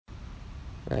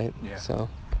right? Yeah. So,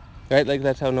 right, like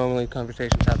that's how normally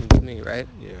conversations happen with me, right?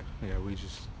 Yeah. We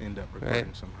just end up Right?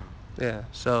 recording somehow. Yeah.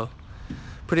 So,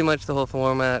 pretty much the whole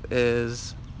format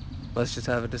is let's just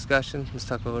have a discussion. Let's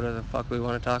talk about whatever the fuck we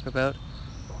want to talk about,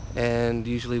 and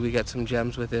usually we get some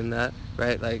gems within that,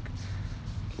 right? Like,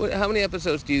 how many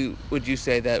episodes would you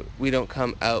say that we don't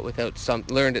come out without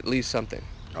learned at least something,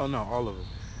 Oh no, all of them.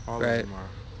 All of right? them are.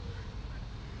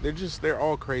 They're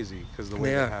all crazy because the way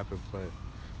They they are. happen, but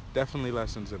definitely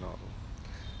lessons in all of them.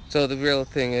 So the real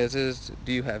thing is,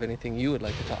 do you have anything you would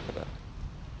like to talk about,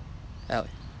 Allie?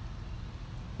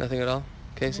 Nothing at all,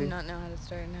 I do Casey? not know how to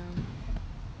start now.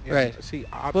 Yeah. Right. See,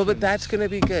 Well, but that's options. gonna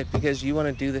be good because you want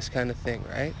to do this kind of thing,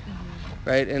 right? Mm-hmm.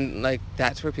 Right, and like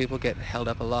that's where people get held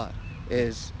up a lot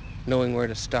is knowing where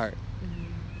to start.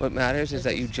 Mm-hmm. What matters is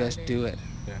Like that a you just do starter. it,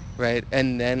 Yeah. right?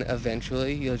 And then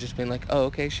eventually you'll just be like, oh,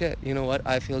 okay, shit. You know what?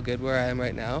 I feel good where I am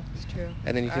right now, It's true.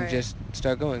 and then you All can right. just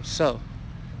start going. So,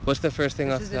 what's the first thing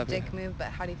This off is the a top of your dick head? move, but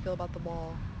how do you feel about the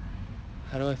wall?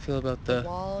 How do I feel about The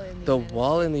wall in the the United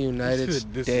wall in the States. United This is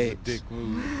a States? dick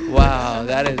move. Wow,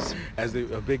 that is.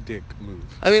 A big dick move.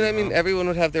 I mean, everyone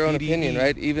would have their own opinion, BDE.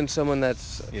 right? Even someone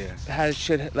that's Yeah. has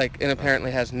should like and Right.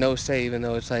 apparently has no say, even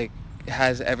though it's like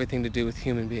has everything to do with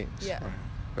human beings, Yeah.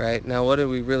 Right. right? Now, what are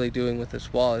we really doing with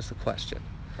this wall is the question,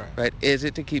 Right. right? Is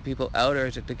it to keep people out or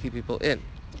is it to keep people in,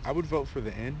 I would vote for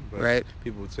the end, but right?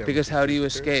 people would say I'm Because how do too you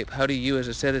secure. escape? How do you, as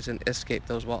a citizen, escape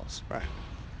those walls, Right.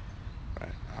 Right.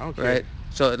 I don't care. right?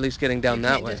 So at least getting You down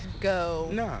that can't way. just go.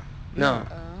 Nah. No,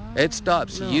 Nah. it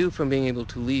stops No. you from being able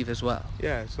to leave as well,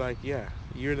 Yeah. It's like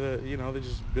you're they're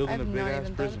just building I've a big not ass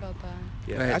even thought prison. about that.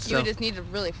 Yeah. right? I You would So, think. just need to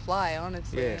really fly,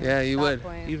 honestly, Yeah. at yeah, you that would.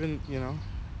 point. Even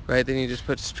Right, then you just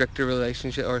put stricter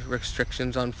relationship or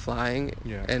restrictions on flying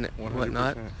Yeah. and One hundred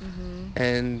whatnot, percent. Mm-hmm.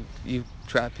 and you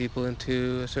trap people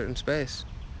into a certain space.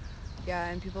 Yeah,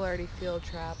 and people already feel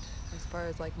trapped as far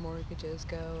as like mortgages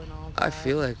go and all I that.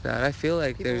 feel like that. I feel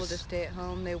like People will just there's. stay at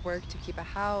home. They work to keep a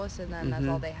house, and then that's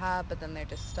all Mhm. they have. But then they're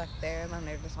just stuck there, and then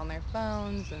they're just on their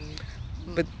phones and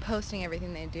But posting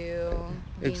everything they do,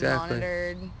 being exactly.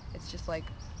 monitored. It's just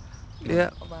like Yeah.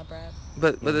 a lab rat.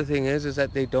 But Yeah. the thing is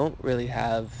that they don't really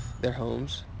have their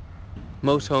homes.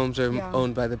 Most homes are Yeah.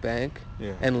 owned by the bank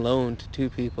Yeah. and loaned to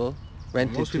people, Well,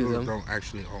 rented most to people them. don't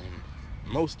actually own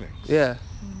most things. Yeah.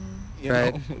 Mm-hmm.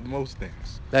 Right. Most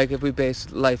things. Like if we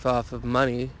base life off of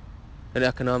money, an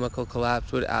economical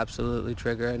collapse would absolutely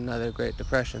trigger another Great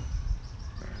Depression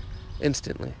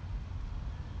instantly.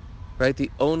 Right?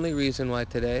 The only reason why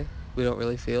today we don't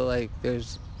really feel like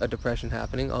there's a depression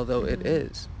happening, although it Mm-hmm.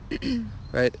 is,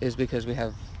 right, is because we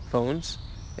have phones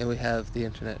and we have the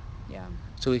internet. Yeah.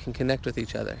 So we can connect with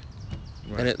each other.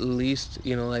 And Right. at least,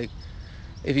 like,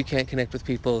 if you can't connect with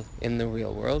people in the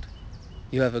real world,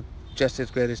 you have a just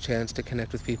as great a chance to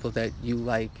connect with people that you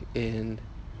like in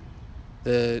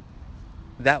the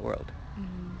that world.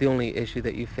 Mm-hmm. The only issue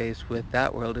that you face with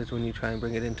that world is when you try and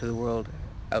bring it into the world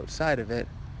outside of it,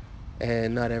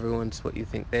 and not everyone's what you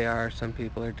think they are. Some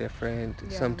people are different.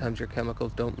 Yeah. Sometimes your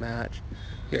chemicals don't match.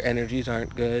 Your energies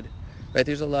aren't good. Right?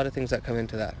 There's a lot of things that come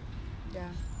into that. Yeah.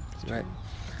 It's Right? true.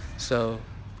 So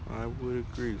I would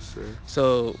agree, sir.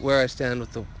 so where I stand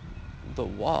with the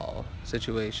wall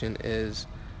situation is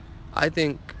I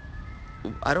think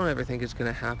I don't ever think it's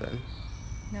going to happen.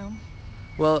 No.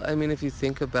 Well, I mean if you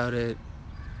think about it,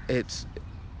 it's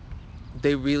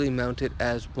they really mount it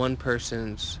as one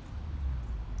person's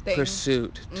Thing.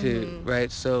 pursuit to, Mm-hmm.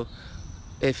 right? So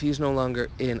if he's no longer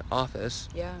in office,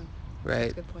 Yeah. That's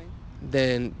right, a good point.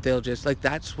 then they'll just like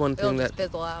that's one It'll thing just that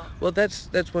fizzle out. well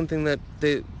that's one thing that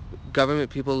the government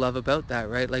people love about that,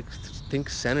 right? Like think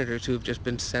senators who have just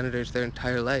been senators their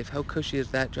entire life. How cushy is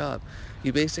that job?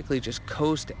 You basically just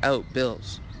coast out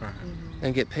bills Right. Mm-hmm.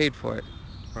 and get paid for it.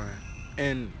 Right.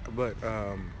 But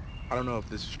I don't know if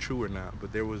this is true or not,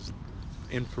 but there was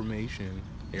information,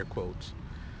 air quotes,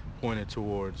 pointed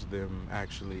towards them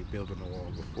actually building the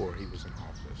wall before he was in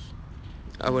office.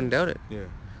 I wouldn't doubt it. Yeah.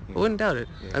 I wouldn't doubt it.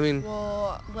 Yeah. I mean,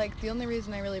 Well, like the only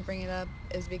reason I really bring it up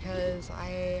is because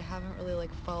I haven't really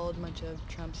like followed much of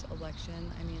Trump's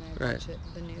election. I mean, I right. watch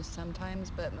the news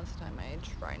sometimes, but most of the time I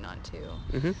try not to.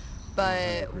 Mhm.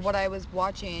 But what 100%. I was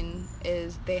watching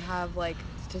is they have like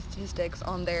statistics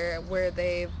on there where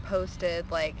they've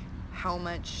posted like how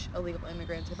much illegal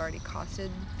immigrants have already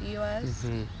costed the U.S.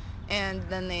 Mhm. and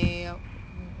then the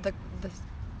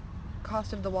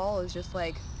cost of the wall is just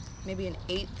like maybe an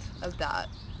eighth of that,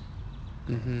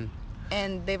 Mhm.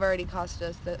 and they've already costed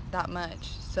us that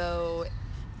much. So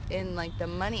in like the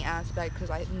money aspect, because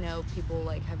I know people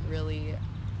like have really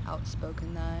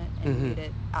outspoken that and Mhm. made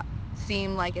it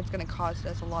seem like it's going to cost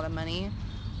us a lot of money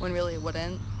when really it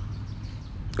wouldn't.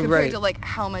 compared Right. to like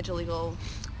how much illegal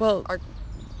Well, are,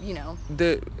 you know.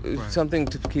 Right. something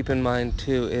to keep in mind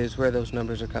too is where those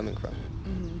numbers are coming from.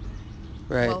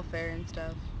 Right. Welfare and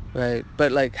stuff. Right.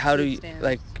 But like, how do Food you stamps.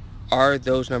 like? Are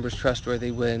those numbers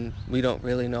trustworthy when we don't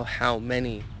really know how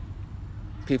many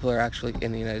people are actually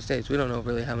in the United States? We don't know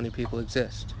really how many people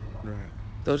exist. Right.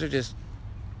 Those are just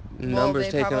Well, numbers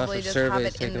they taken off probably of just have surveys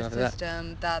it in taken the off of that.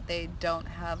 system that they don't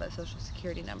have a social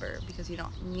security number because you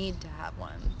don't need to have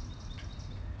one.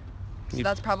 So You-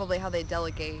 that's probably how they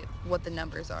delegate what the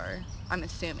numbers are. I'm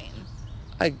assuming.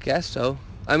 I guess so.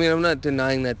 I mean, I'm not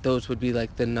denying that those would be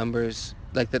like the numbers,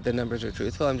 like that the numbers are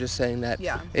truthful. I'm just saying that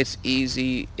Yeah. it's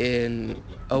easy in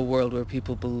a world where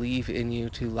people believe in you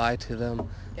to lie to them.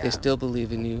 Yeah. They still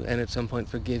believe in you and at some point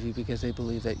forgive you because they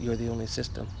believe that you're the only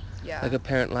system. Yeah. Like a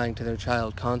parent lying to their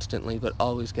child constantly but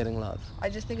always getting love. I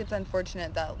just think it's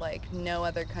unfortunate that like no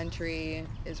other country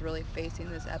is really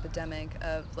facing this epidemic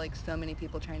of like so many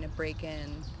people trying to break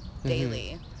in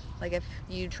daily. Like if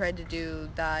you tried to do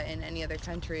that in any other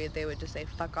country, they would just say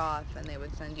fuck off and they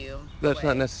would send you That's away,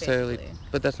 not necessarily, basically.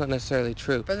 but that's not necessarily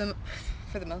true. For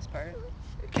the most part.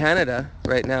 Canada,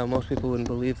 right now, most people wouldn't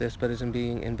believe this, but isn't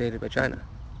being invaded by China.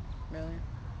 Really?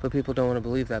 But people don't want to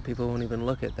believe that. People won't even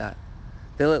look at that.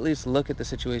 They'll at least look at the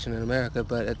situation in America,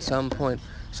 but at some point,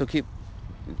 so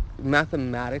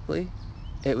mathematically,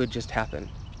 it would just happen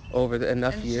over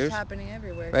enough And it's years, just happening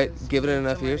everywhere. right? 'Cause Give it there's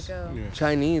enough somewhere years. To go. Yeah.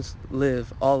 Chinese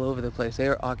live all over the place. They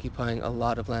are occupying a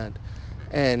lot of land.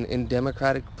 And in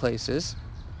democratic places,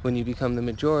 when you become the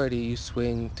majority, you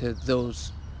swing to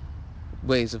those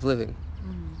ways of living.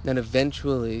 Then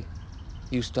eventually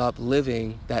you stop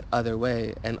living that other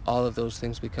way and all of those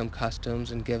things become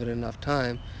customs, and give it enough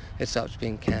time, it stops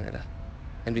being Canada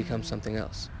and becomes something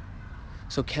else.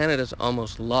 So Canada's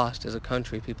almost lost as a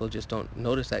country. People just don't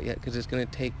notice that yet because it's going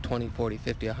to take 20, 40,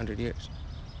 50, 100 years.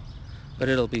 But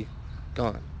it'll be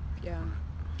gone. Yeah.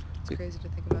 It's Be- crazy to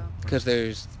think about. Because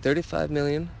there's 35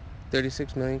 million,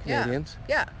 36 million Canadians.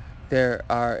 Yeah. There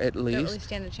are at They don't really least,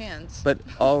 stand a chance. but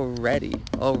already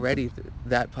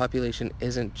that population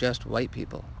isn't just white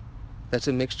people. That's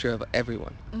a mixture of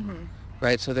everyone.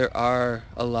 Right? So there are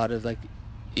a lot of like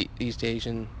East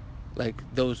Asian, like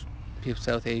those people,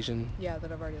 South Asian, Yeah, that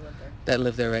have already lived there. that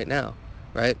live there right now,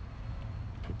 right?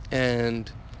 And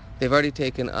they've already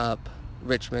taken up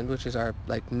Richmond, which is our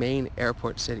like main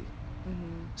airport city.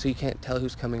 So you can't tell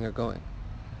who's coming or going.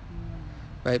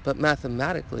 Right? But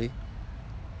mathematically,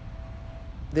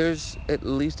 there's at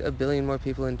least 1 billion more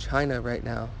people in China right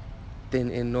now than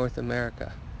in North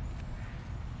America.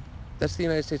 That's the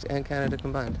United States and Canada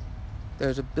combined.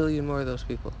 There's 1 billion more of those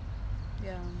people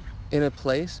Yeah. in a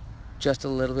place just a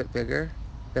little bit bigger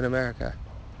than America.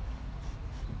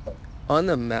 On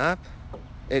the map,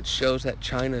 it shows that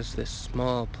China's this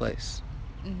small place,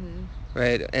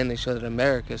 right? And they show that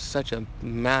America is such a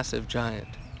massive giant,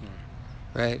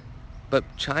 right? But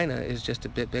China is just a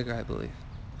bit bigger, I believe.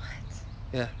 What?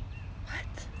 Yeah,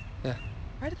 What? yeah.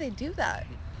 Why do they do that?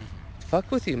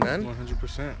 Fuck with you, man.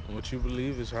 100%. What you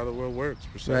believe is how the world works.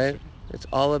 Right? Perception. It's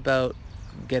all about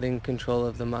getting control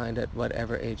of the mind at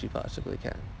whatever age you possibly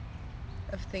can.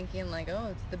 Of thinking like, oh,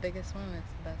 it's the biggest one,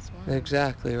 it's the best one.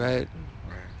 Exactly, right?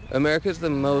 Right. America's the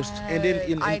most... And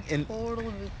then I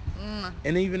totally.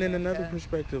 and even in another America.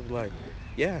 perspective, like,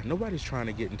 yeah, nobody's trying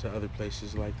to get into other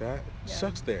places like that. Yeah.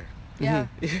 Sucks there. Yeah.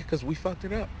 Because we fucked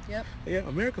it up. Yep. Yeah,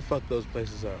 America fucked those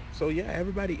places up. So yeah,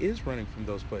 everybody is running from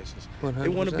those places. They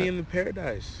want to 100%. be in the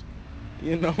paradise.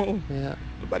 You know? Yeah.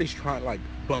 Nobody's trying like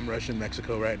bum rush in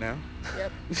Mexico right now.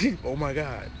 Yep. Oh my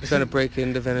God. Trying to break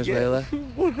into Venezuela,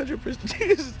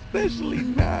 100%. Especially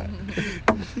not.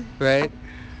 right?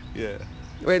 Yeah.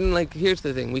 Right, and like, here's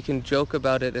the thing. We can joke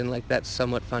about it and like that's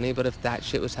somewhat funny, but if that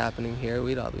shit was happening here,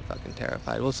 we'd all be fucking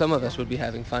terrified. Well, some of us Yeah. would be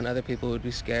having fun. Other people would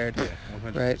be scared. Yeah,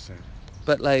 100%. Right?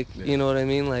 But like, Yeah. you know what I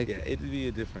mean? Like, Yeah, it'd be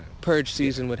a different purge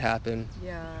season would happen,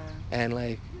 Yeah. and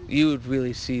like, you would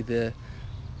really see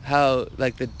how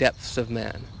like the depths of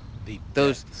man. deep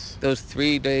Those depths.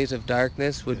 3 days of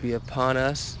darkness would be upon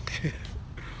us,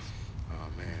 Oh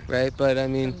man. right? But I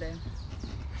mean, Someday.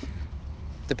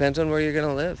 depends on where you're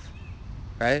gonna live,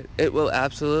 right? It will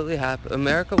absolutely happen.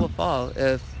 America will fall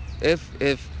if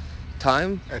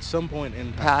time At some point in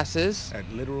time. passes. At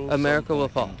literal America some will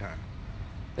point fall. in time.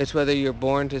 It's whether you're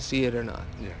born to see it or not,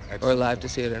 Yeah. At or some alive point. to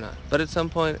see it or not. But at some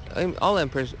point, I mean, all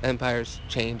empires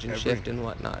change and Every- shift and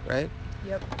whatnot, right?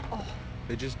 Yep. Oh,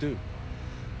 They just do.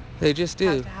 They just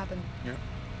has do, to happen. Yeah.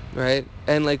 right?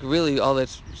 And like, really, all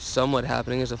that's somewhat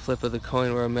happening is a flip of the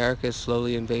coin, where America is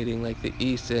slowly invading like the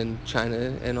East, and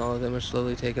China and all of them are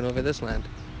slowly taking over this land.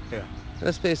 Yeah.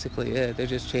 That's basically it. They're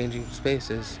just changing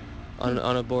spaces on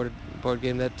a board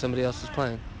game that somebody else is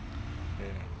playing. Yeah.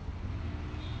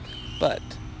 But,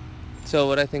 so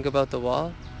what I think about the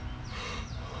wall?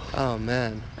 Oh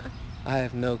man, I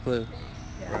have no clue.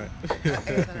 Yeah. Right. I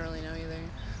guess I don't really know either.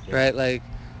 Yeah. Right? Like,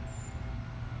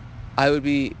 I would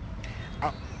be.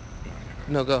 I,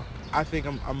 No, go. I think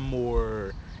I'm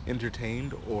more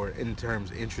entertained or in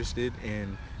terms interested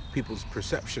in people's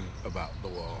perception about the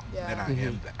wall than Yeah. I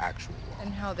am the actual wall.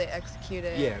 And how they execute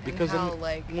it. Yeah, and because how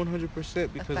like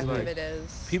 100% because effective like it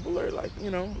is. people are like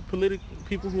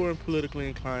people who are politically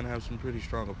inclined have some pretty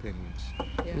strong opinions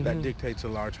Yeah. that dictates a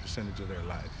large percentage of their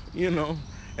life,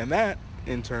 and that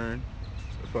in turn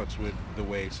fucks with the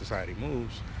way society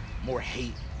moves. More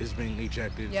hate is being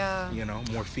ejected, Yeah.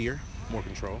 more fear, more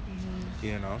control,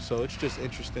 so it's just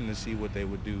interesting to see what they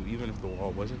would do even if the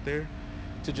wall wasn't there,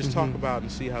 to just talk about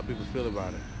and see how people feel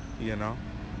about it, you know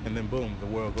and then boom, the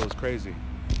world goes crazy,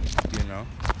 you know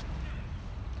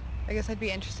I guess I'd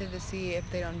be interested to see if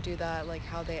they don't do that, like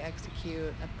how they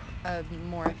execute a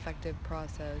more effective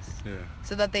process. Yeah.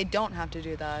 So that they don't have to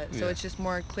do that. So Yeah. it's just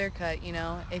more clear cut,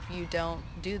 if you don't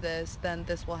do this, then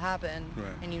this will happen.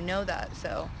 Right. And you know that.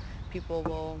 So people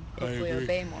will I hopefully agree.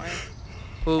 obey more.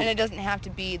 Well, And it doesn't have to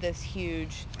be this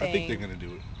huge I think thing. they're gonna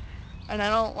do it. And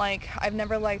I've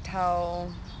never liked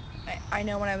how, I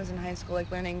know when I was in high school,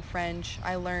 like learning French,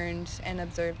 I learned and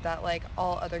observed that like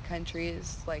all other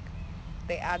countries, like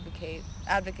they advocate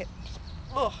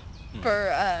ugh,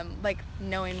 for like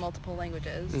knowing multiple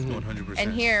languages. 100%.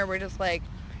 And here we're just like,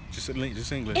 Just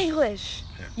English. English.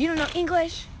 Yeah. You don't know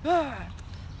English?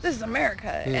 This is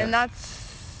America. Yeah. And that's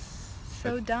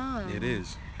so dumb. It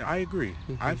is. I agree.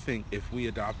 I think if we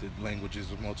adopted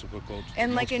languages of multiple cultures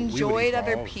And like we would enjoyed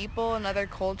other evolve. people and other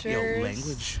cultures.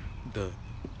 Language,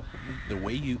 the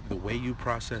way you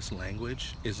process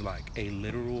language is like a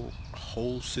literal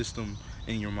whole system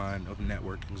in your mind of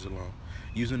networkings alone.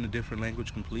 Using a different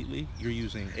language completely, you're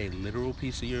using a literal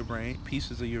pieces of your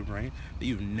brain that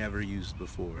you've never used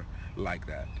before, like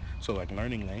that. So like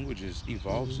learning languages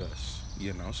evolves us,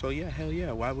 So yeah, hell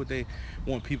yeah. Why would they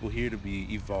want people here to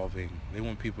be evolving? They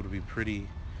want people to be pretty,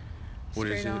 what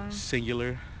is Straight it, on.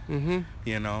 singular,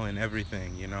 and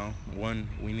everything,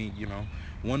 we need,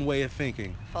 one way of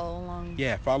thinking. Follow along.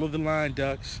 Yeah, follow the line,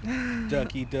 ducks.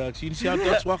 Ducky ducks. You see how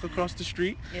ducks walk across the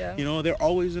street? Yeah. They're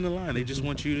always in the line. They just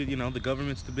want you to, the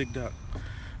government's the big duck.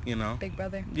 Big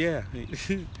brother. Yeah.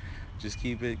 Just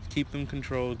keep them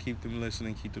controlled, keep them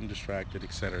listening, keep them distracted,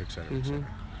 etc., etc., etc.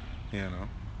 You know.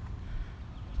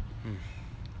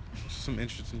 Some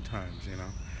interesting times,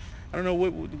 I don't know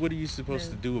what are you supposed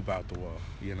to do about the wall,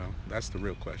 That's the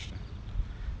real question.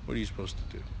 What are you supposed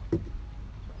to do?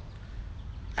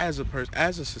 As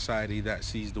a society that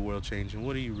sees the world changing,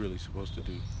 what are you really supposed to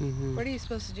do? What are you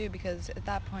supposed to do? Because at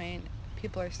that point,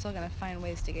 people are still going to find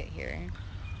ways to get here.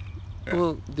 Yeah.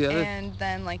 Well, the other. And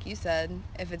then, like you said,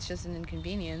 if it's just an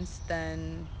inconvenience,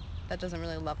 then that doesn't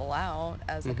really level out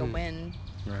as like a win.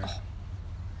 Right. Oh,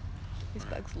 these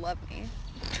bugs love me.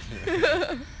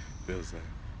 Feels that.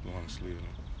 You want to sleep in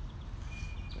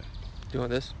it. Do you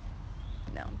want this?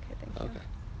 No, okay, thank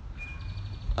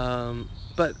you.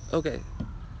 But okay.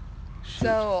 Shoot.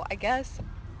 So I guess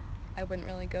I wouldn't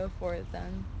really go for it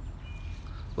then.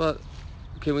 Well,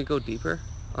 can we go deeper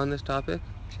on this topic?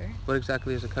 Sure. What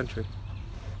exactly is a country?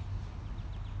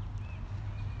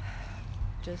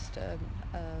 Just a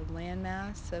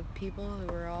landmass of people who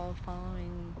are all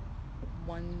following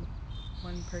one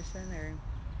person, or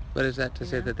But is that to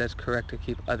say know? that that's correct to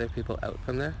keep other people out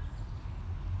from there?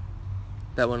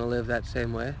 That want to live that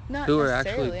same way? Not Who are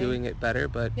actually necessarily. doing it better,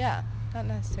 but Yeah, not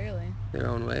necessarily. their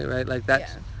own way, right? Like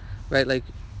that's, Yeah. right, like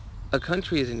a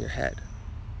country is in your head.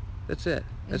 That's it.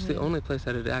 That's the Mhm. only place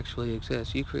that it actually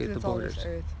exists. You 'Cause create the it's all this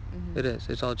borders. earth. Mhm. It is.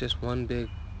 It's all just one big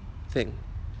thing,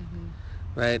 Mhm.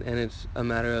 right? And it's a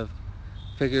matter of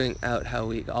figuring out how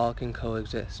we all can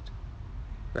coexist,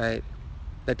 right?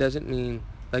 That doesn't mean,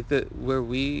 like, where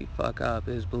we fuck up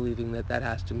is believing that that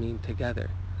has to mean together.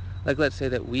 Like, let's say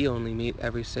that we only meet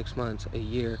every 6 months, a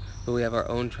year, but we have our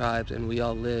own tribes and we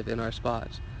all live in our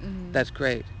spots. Mhm. That's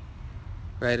great,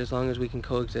 right? As long as we can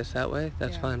coexist that way,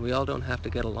 that's Yeah. fine. We all don't have to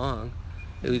get along.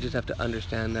 We just have to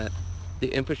understand that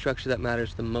the infrastructure that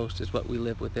matters the most is what we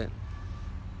live within.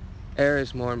 Air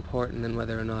is more important than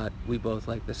whether or not we both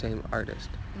like the same artist,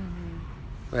 Mhm.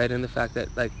 right? And the fact that,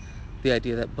 like, the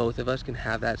idea that both of us can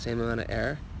have that same amount of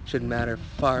air should matter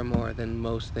far more than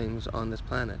most things on this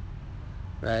planet,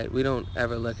 right? We don't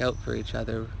ever look out for each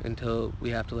other until we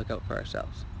have to look out for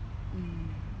ourselves. Mhm.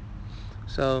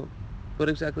 So, what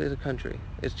exactly is a country?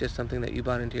 It's just something that you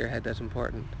bought into your head that's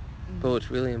important. But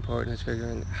what's really important is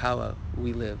figuring how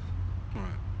we live. Right.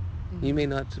 You may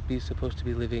not be supposed to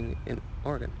be living in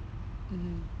Oregon.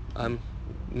 I'm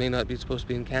may not be supposed to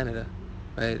be in Canada,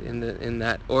 right? In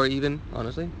that, or even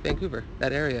honestly, Vancouver,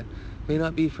 that area, may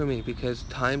not be for me because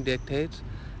time dictates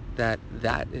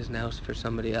that is now for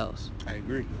somebody else, I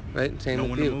agree. right? And same Know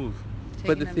with when to you. move.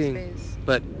 But Taking the up thing, space.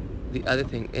 but the other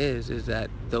thing is that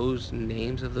those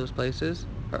names of those places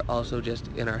are also just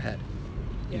in our head.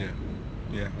 Yeah.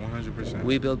 Yeah, 100%.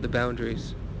 We build the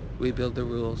boundaries, we build the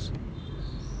rules,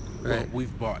 Well, right?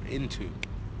 we've bought into,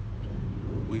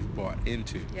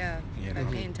 Yeah, you by know.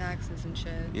 paying taxes and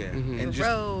shit. Yeah, Mhm. For and just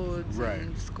roads right.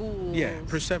 and schools. Yeah,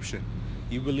 perception.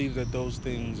 You believe that those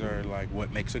things are like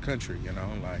what makes a country,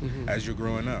 like Mhm. as you're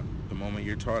growing up, the moment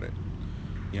you're taught it,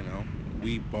 you know.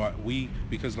 We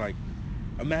because like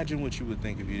imagine what you would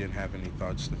think if you didn't have any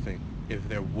thoughts to think, if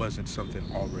there wasn't something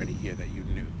already here that you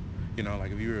knew.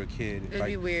 Like if you were a kid, It'd like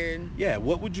be weird. yeah,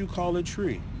 what would you call a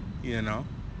tree? You know?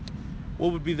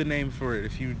 What would be the name for it I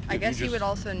if you guess you would just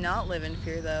also not live in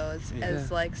fear though, Yeah. Yeah.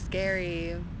 like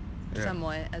scary Yeah.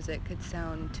 somewhat as it could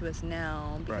sound to us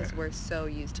now because Right. we're so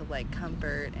used to like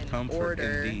comfort and Comfort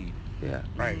order. indeed. Yeah.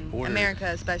 Right. Order. America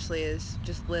especially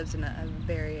just lives in a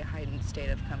very heightened state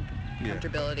of Yeah.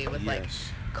 comfortability with like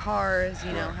Yes. cars,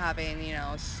 Right.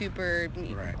 having, super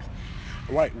Right.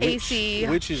 Right. AC,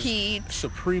 Which is heat.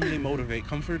 supremely motivate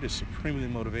comfort is supremely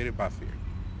motivated by fear.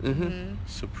 Mhm.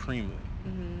 Supremely.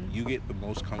 You get the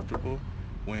most comfortable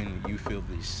when you feel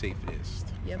the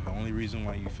safest. Yep. And the only reason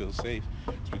why you feel safe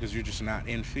is because you're just not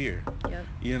in fear.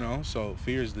 Yep. So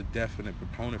fear is the definite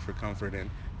proponent for comfort, and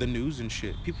the news and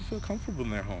shit. People feel comfortable in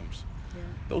their homes. Yeah.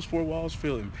 Those four walls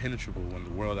feel impenetrable when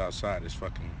the world outside is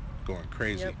fucking going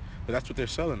crazy. Yep. But that's what they're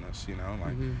selling us, like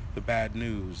Mhm. the bad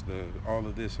news, the all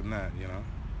of this and that,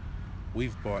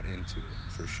 We've bought into it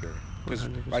for sure. Cuz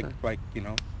like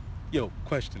 100%. yo,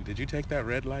 question, did you take that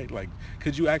red light? Like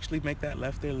could you actually make that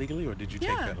left there legally, or did you take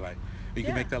Yeah. that light? You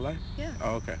can Yeah. make that light? Yeah.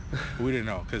 Oh, okay. We didn't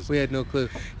know cuz We had no clue.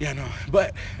 yeah, no.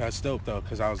 But that's dope though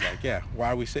cuz I was like, yeah, why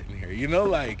are we sitting here?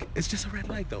 Like it's just a red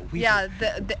light though. Yeah,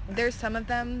 there's some of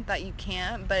them that you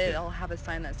can't, but Yeah. it'll have a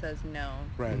sign that says no.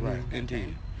 Right, Mhm. Don't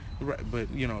indeed. turn. Right,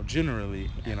 but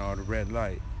generally, Yeah. the red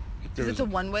light, if Because there's it's a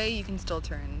one way, you can still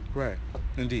turn. right,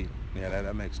 indeed, yeah,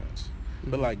 that makes sense.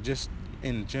 But Mhm. like just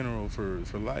in general for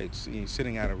lights,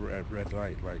 sitting at a red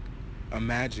light, like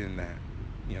imagine that,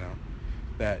 you know,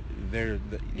 that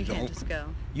You the can't just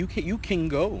go. you can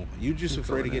go. You're just Keep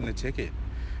afraid of going getting in. a ticket,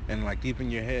 and like deep in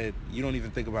your head, you don't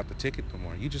even think about the ticket no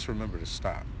more. You just remember to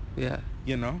stop. Yeah.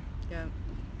 You know, Yeah.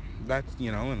 that's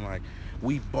and like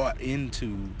we bought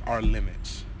into our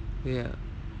limits. Yeah.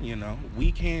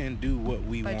 We can do what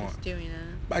we By want just doing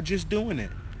it. by just doing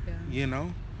it. Yeah. You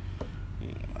know,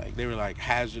 like they were like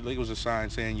hazard. Like it was a sign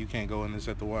saying you can't go in this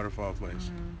at the waterfall place.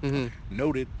 Mhm.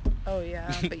 Noted. Oh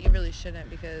yeah, but you really shouldn't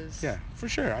because Yeah, for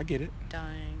sure. I get it.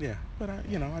 dying. Yeah, but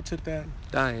I took that.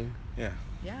 Dying. Yeah,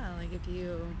 Yeah, like if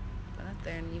you went up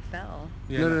there and you fell.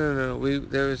 yeah, No, no. no, no, no.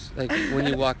 There was like when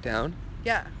you walk down,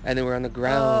 Yeah. and then we're on the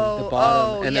ground, the Oh,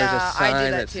 bottom, oh and there's a yeah, I did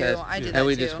sign that that too. says, I did and that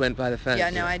we just too. went by the Yeah,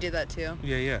 fence. no, Yeah, I did that too.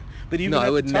 yeah. But No, even I at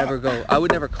the would never top, go. I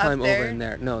would never Up climb over there? in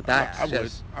there. No, Oh that's yeah.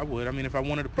 just. I would. I mean, if I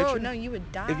wanted a Bro, picture, no, you would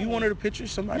if you die. wanted a picture,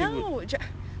 somebody would. No,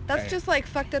 that's Hey, just like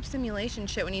fucked up simulation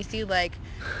shit when you see like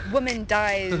woman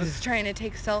dies trying to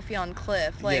take selfie on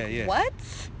cliff. Like, yeah, yeah,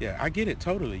 what? yeah. I get it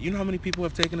totally. You know how many people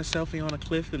have taken a selfie on a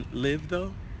cliff and lived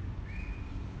though?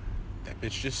 That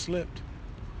bitch just slipped.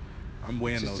 I'm It's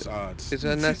weighing just. those odds. It's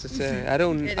unnecessary. I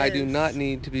don't. It I do not is.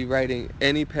 need to be writing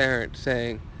any parent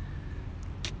saying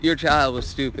your child was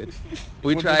stupid.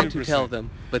 We tried to tell 100%.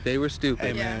 them, but they were Hey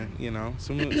stupid. Yeah. man,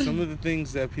 some of the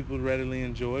things that people readily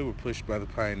enjoy were pushed by the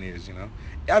pioneers.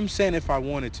 I'm saying if I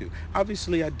wanted to,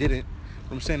 obviously I didn't.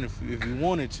 But I'm saying if you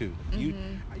wanted to,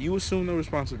 you assume the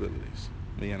responsibilities.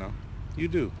 You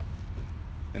do,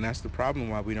 and that's the problem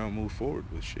why we don't move forward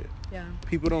with shit. Yeah.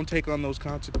 People don't take on those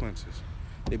consequences.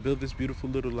 They build this beautiful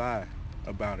little lie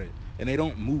about it, and they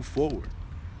don't move forward.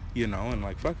 And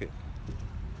like fuck it,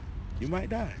 you might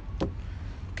die.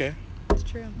 Okay, It's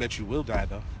true. bet you will die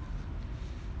though.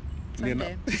 You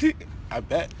know, Someday. I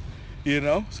bet.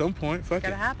 Some point, It's fuck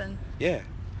gotta it. happen. Yeah,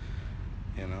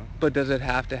 you know, But does it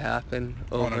have to happen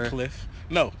on a over cliff.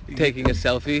 No, taking a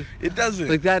selfie? it doesn't.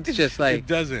 Like that's just like It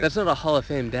doesn't. that's not a Hall of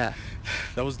Fame death.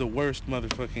 That was the worst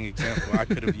motherfucking example I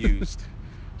could have used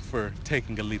for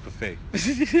taking a leap of faith.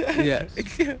 Yes.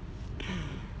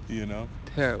 you know,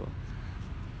 Terrible.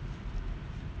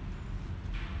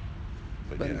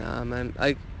 but But yeah, nah, man.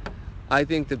 I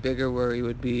think the bigger worry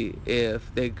would be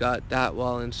if they got that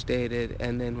wall instated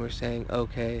and then we're saying,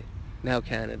 okay, now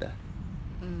Canada,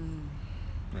 Mm.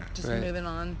 yeah, Just right? moving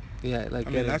on. Yeah, like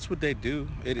I get mean, a, that's what they do.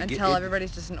 Until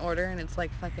everybody's just in order and it's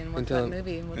like fucking what's Until- that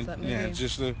movie? What's that movie? Yeah, it's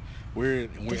just we're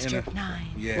District in a 9.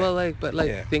 yeah. well, but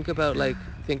yeah. think about Right.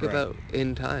 about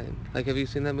In Time. Like, have you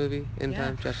seen that movie In Yeah.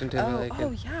 Time? Justin Oh, Timberlake. oh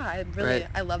and, yeah, I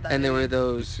right? love that And there movie. were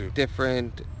those too.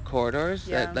 different corridors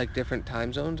Yeah. that like different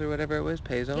time zones or whatever it was,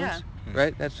 pay zones. Yeah.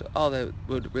 Right. That's all that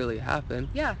would really happen.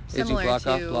 Yeah, Is you similar block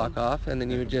to off, and then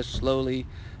you would just slowly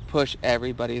push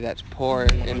everybody that's poor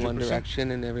Mm-hmm. in one 100%.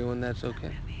 direction, and everyone that's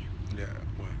okay. Yeah.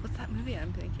 what's that movie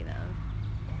I'm thinking of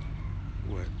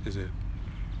What is it?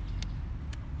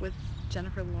 with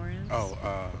Jennifer Lawrence? Oh,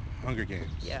 Hunger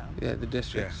Games. Yeah. Yeah, the Yeah,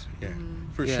 districts. yeah,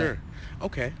 Mhm. for Yeah. sure.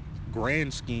 Okay,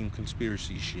 grand scheme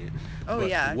conspiracy shit. Oh but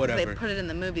yeah, because they whatever. put it in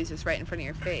the movies just right in front of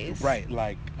your face. Right,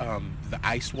 like the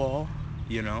ice wall,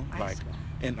 Ice like, wall.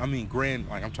 and I mean grand,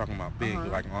 like I'm talking about big, Uh-huh.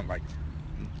 like on like,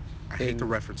 I hate to In-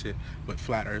 reference it, but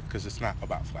flat Earth because it's not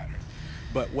about flat Earth,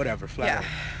 but whatever, flat Yeah.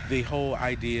 Earth. The whole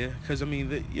idea, because I mean,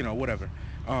 whatever.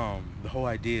 The whole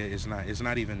idea is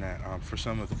not even that. For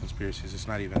some of the conspiracies, it's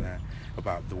not even that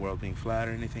about the world being flat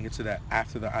or anything. It's that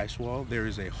after the ice wall, there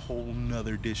is a whole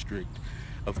nother district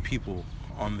of people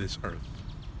on this Earth,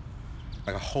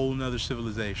 like a whole nother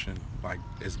civilization, like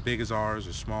as big as ours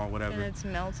or small, whatever. And it's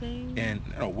melting. And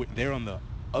no, they're on the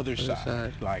other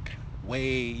side, like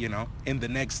way, in the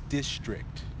next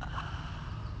district.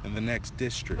 In the next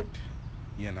district,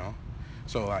 you know.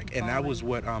 So like, and that was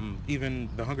what even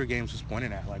the Hunger Games was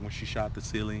pointing at, like when she shot the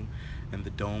ceiling, and the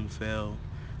dome fell.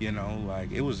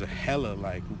 Like it was a hella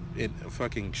like it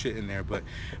fucking shit in there, but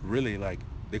really like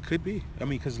it could be. I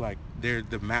mean, cause like they're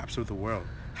the maps of the world.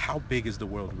 How big is the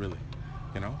world really?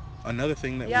 Another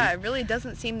thing that yeah, it really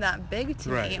doesn't seem that big to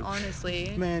Right. me,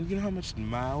 honestly. Man, you know how much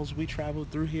miles we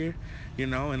traveled through here?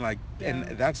 And like, and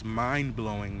Yeah. that's mind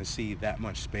blowing to see that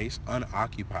much space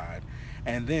unoccupied.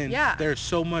 And then Yeah. there's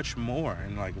so much more,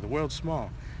 and like the world's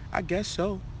small. I guess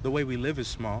so. The way we live is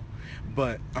small,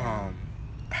 but Yeah.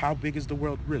 how big is the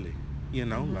world really?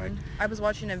 Like, I was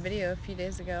watching a video a few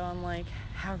days ago on like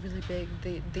how really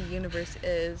big the universe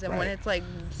is, and when Right. it's like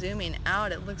zooming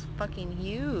out, it looks fucking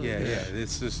huge. yeah.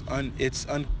 It's just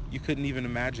you couldn't even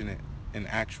imagine it in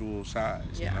actual size.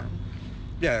 Yeah.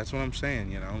 Yeah, that's what I'm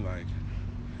saying. Like,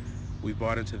 we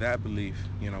bought into that belief.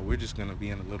 We're just gonna be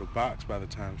in a little box by the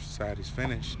time society's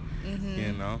finished.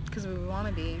 Because we want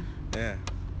to be. Yeah.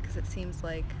 Because it seems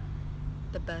like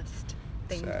the best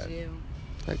thing Sad. to do.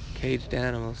 Like caged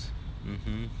animals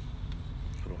Mm-hmm.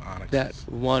 Little onyxes.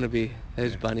 that want to be.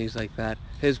 His Yeah. bunny's like that.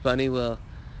 His bunny will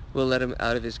let him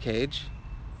out of his cage,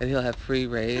 and he'll have free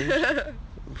range,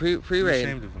 free I'm reign,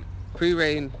 ashamed of him. free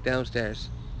reign downstairs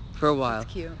for a while.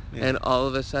 That's cute. Yeah. And all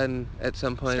of a sudden, at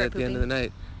some point Start at the end of pooping. the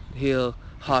night, he'll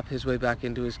hop his way back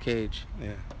into his cage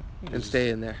Yeah. and stay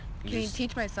in there. Can you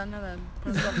teach my son how to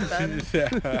put himself to bed?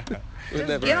 Wouldn't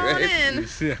that Just be get on great? in.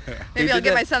 Yeah. Maybe He I'll did get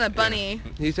that- my son a bunny.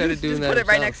 He started doing Just that put it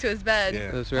right himself. next to his bed. Yeah.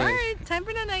 That's All right. right, time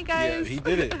for night, Yeah, guys. he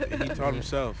did it. He taught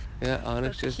himself. Yeah,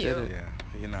 Onyx That's just did cute. it.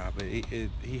 Yeah, but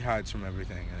he hides from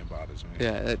everything, and it bothers me.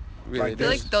 Yeah, it really Like, I feel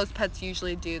does. like those pets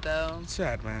usually do though. It's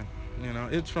sad, man.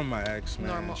 It's from my ex, man.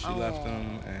 Normal. She left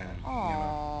him, and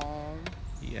Aww.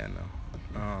 yeah, no.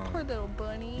 Poor little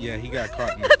bunny. Yeah, he got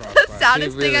caught in the That's the crossfire.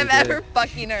 saddest He thing really I've did. ever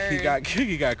fucking heard.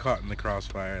 He got caught in the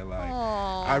crossfire. Like,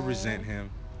 Aww. I resent him.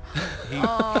 He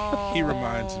he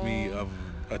reminds me of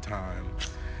a time,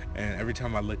 and every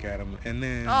time I look at him, and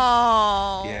then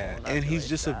Oh. yeah, That's and he's really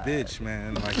just sad. a bitch,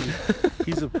 man. Like,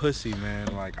 he's a pussy,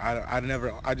 man. Like, I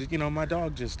just, my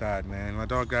dog just died, man. My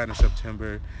dog died in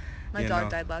September. My dog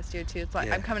died last year too. It's like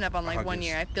Yeah, I'm coming up on like 1 August.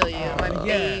 year. I feel you. My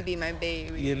Yeah. baby, my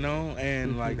baby.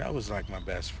 And like that was like my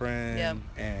best friend, Yep.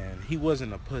 and he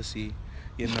wasn't a pussy,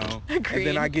 And Agreed.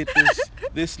 then I get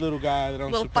this little guy that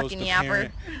I'm Little supposed fucking to yapper.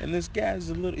 parent, and this guy's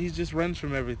he just runs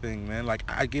from everything, man. Like,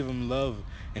 I give him love,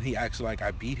 and he acts like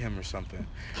I beat him or something,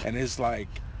 and it's like,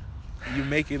 you're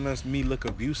making me look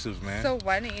abusive, man. So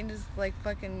why don't you just like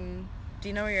fucking? Do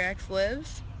you know where your ex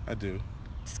lives? I do.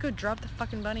 Just go drop the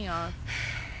fucking bunny off,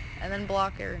 and then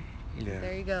block her. Yeah.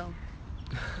 There you go.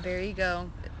 There you go.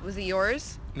 Was it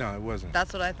yours? No, it wasn't.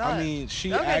 That's what I thought. I mean,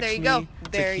 she Okay, there asked you go. me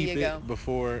There to keep you it go.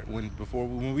 before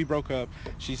when we broke up.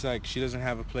 She's like, she doesn't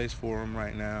have a place for him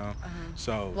right now.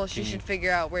 So Well, she should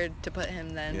figure out where to put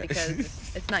him then, Yeah. because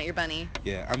it's not your bunny.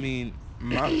 Yeah, I mean,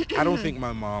 I don't think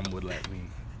my mom would let me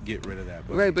get rid of that.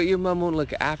 But Right, but your mom won't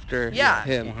look after Yeah.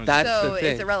 him. 100%. That's So the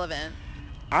thing. it's irrelevant.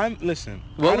 Listen.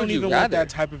 What I don't would you even want rather? that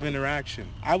type of interaction.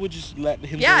 I would just let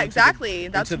him Yeah, go exactly.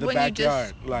 That's into the when you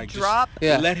backyard. just Like, drop. just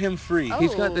Yeah. let him free. Oh.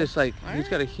 He's got this he's got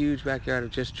a alright. huge backyard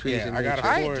of just trees Yeah, and I got a nature.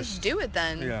 Alright, forest. just do it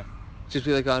then. Yeah, Just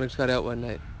be like Onyx got out one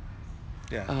night.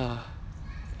 yeah. Ah,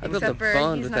 I built a Except for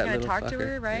bond he's with not that gonna little talk to fucker.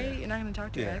 her, right? Yeah. You're not gonna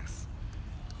talk to your Yeah. ex.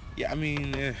 Yeah, I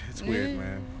mean, it's weird,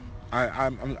 man.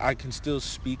 I can still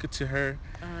speak to her,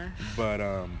 Uh, but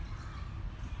I'm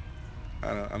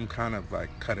kind of like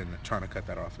trying to cut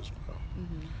that off as well.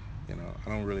 mm-hmm. You know, I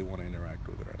don't really want to interact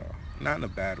with her at all. Not in a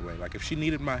bad way. Like if she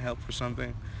needed my help for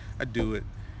something, I'd do it.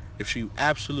 If she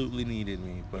absolutely needed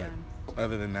me, but Yeah.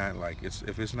 other than that, like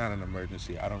if it's not an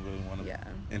emergency, I don't really want to Yeah.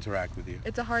 interact with you.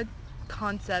 It's a hard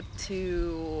concept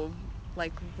to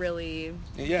like really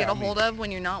Yeah, get I a mean, hold of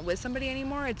when you're not with somebody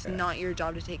anymore. It's yeah. not your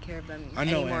job to take care of them I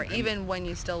know, anymore, and even when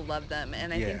you still love them.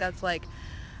 And I yeah, think that's like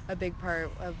a big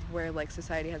part of where like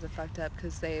society has it fucked up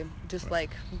because they just right.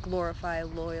 like glorify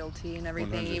loyalty and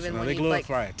everything, 100. even No, when they you'd like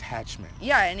glorify attachment.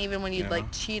 yeah, and even when You you'd know?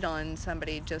 like cheat on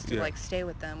somebody just to Yeah. like stay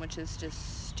with them, which is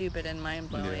just stupid and mind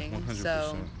Yeah, blowing.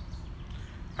 So 100%.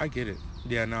 I get it.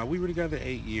 Yeah, no, we were together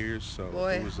 8 years, so it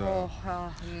boy, was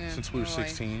yeah, since we were boy,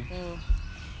 16 oh, to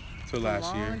it's a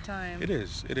last year. long time. It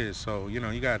is. It is. So you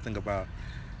got to think about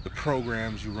the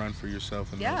programs you run for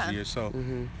yourself in those Yeah. years. So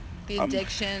Mm-hmm. The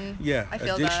addiction. yeah, I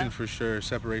feel addiction that. for sure,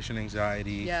 separation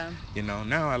anxiety. Yeah.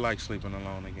 Now I like sleeping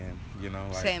alone again.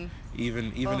 Like Same.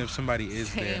 even Oh, if somebody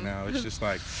is there same. now, it's just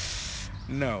like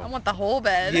I no. want the whole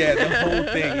bed. Yeah, the whole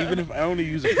thing. Even if I only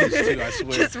use a piece too, I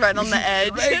swear. Just right on the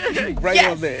edge. right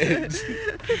on Yes. the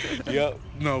edge. Yep.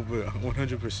 No, but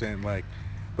 100%. Like,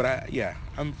 but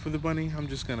I'm for the bunny. I'm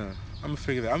gonna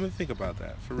figure that. I'm gonna think about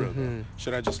that for real though. Mm-hmm.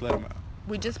 Should I just let him out?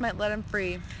 We just might let him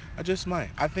free. I just might.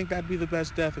 I think that'd be the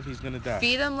best death if he's gonna die.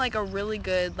 Feed him like a really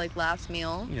good like last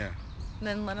meal, Yeah. and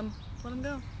then let him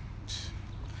go.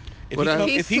 If What he I- If come,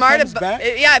 he's if he smart, comes back,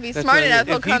 yeah, if he's That's smart what I enough, mean.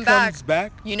 he'll if he come back. comes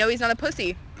back, You know he's not a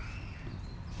pussy.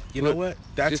 you know What- what?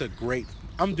 That's just a great.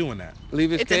 I'm doing that.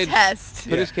 leave his It's a cage. test.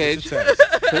 Put Yeah, his cage. It's a test.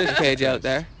 Put his It's a cage out test.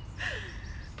 there.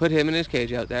 Put him in his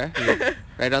cage out there,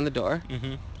 right on the door.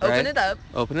 Mhm. Right? Open it up.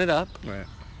 Open it up, Right.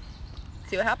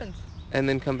 See what happens. and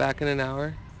then come back in an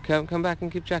hour. Come back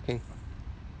and keep checking.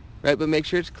 Right, but make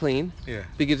sure it's clean. Yeah.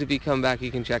 Because if you come back,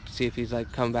 you can check to see if he's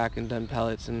like come back and done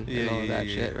pellets Yeah. and all Yeah. of Yeah. that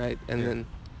Yeah. shit, Yeah. right? And Yeah. then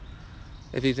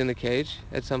if he's in the cage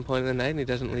at some point in the night and he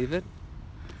doesn't leave it,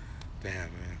 Damn,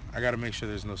 man. I gotta make sure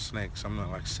there's no snakes. I'm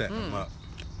not like setting them up.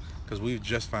 Because we've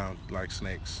just found like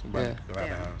snakes by the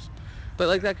yeah. house. But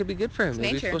like that could be good for him. It's Maybe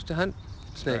he's nature. supposed to hunt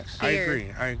Right. snakes.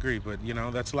 Fear. I agree. But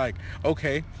that's like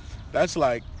okay, that's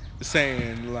like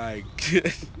saying like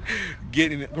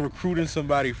recruiting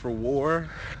somebody for war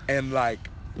and like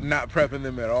not prepping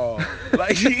them at all.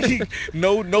 Like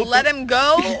no Let him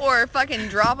go or fucking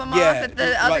drop him off yeah, at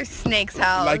the other like snake's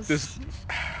like this.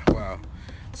 house. Wow.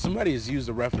 Somebody has used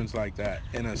a reference like that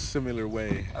in a similar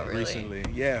way Oh, really? recently.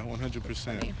 Yeah, That's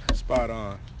 100%. funny. Spot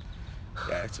on.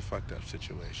 Yeah, it's a fucked up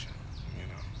situation,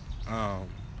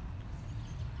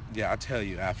 Yeah, I'll tell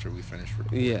you after we finish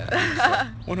recording. Yeah.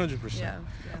 100%. Yeah,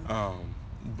 yeah.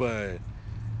 But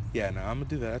yeah, no, I'm gonna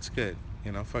do that. That's good.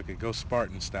 Fuck it, go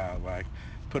Spartan style. Like,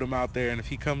 put him out there, and if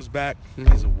he comes back,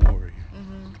 he's a warrior.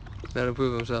 Mhm. Gotta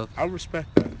prove himself. I'll respect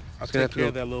that. I'll He's gonna take have to care go.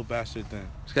 of that little bastard then.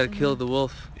 He's gotta kill the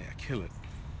wolf. Yeah, kill it.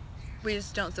 We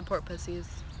just don't support pussies.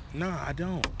 No, I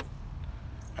don't.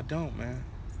 I don't, man.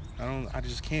 I don't. I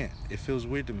just can't. It feels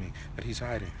weird to me that he's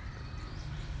hiding.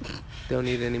 Don't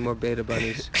need any more beta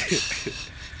bunnies.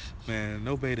 Man,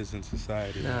 no betas in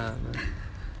society, Nah, man. man.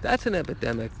 That's an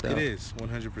epidemic, It though. is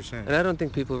 100%. And I don't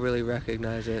think people really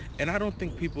recognize it. And I don't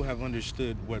think people have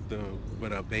understood what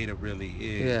a beta really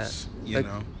Yeah. is. Like,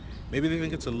 Maybe they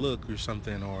think it's a look or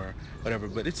something or whatever,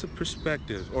 but it's a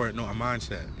perspective or no, a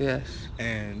mindset. yes.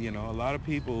 And a lot of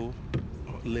people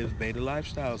live beta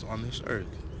lifestyles on this earth.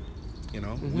 We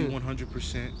Mm-hmm.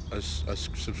 100%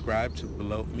 subscribe to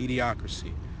below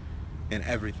mediocrity in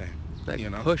everything. Like, You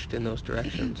know, pushed in those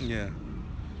directions. yeah.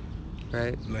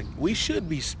 Right? Like we should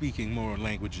be speaking more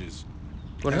languages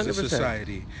as a 100%.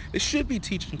 society. They should be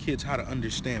teaching kids how to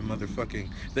understand motherfucking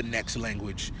the next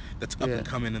language that's up Yeah. and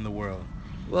coming in the world.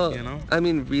 Well, You know? I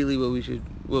mean, really,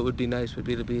 what would be nice would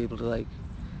be to be able to, like,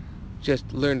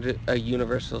 just learn a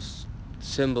universal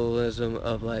symbolism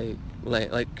of,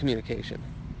 like communication.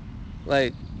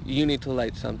 Like, you need to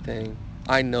light something.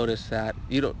 I notice that.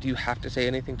 Do you have to say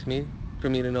anything to me for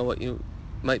me to know what you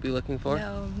might be looking for?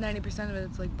 No, 90% of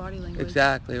it's like body language.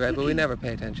 Exactly, right? But we never pay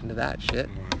attention to that shit.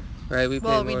 Right. Right? We pay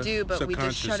Well, we more. do, but we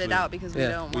just shut it Subconsciously. out because we Yeah.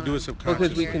 don't We want do it to Well,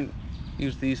 because we subconsciously. can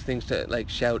use these things to, like,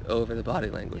 shout over the body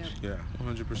language. Yep. Yeah,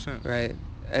 100%. Right?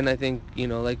 And I think,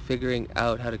 like, figuring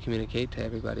out how to communicate to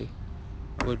everybody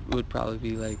would probably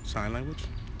be, like, Sign language?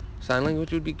 sign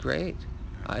language would be great. Yeah.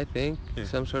 I think Yeah.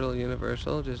 some sort of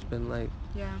universal, just been like,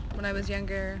 Yeah. When I was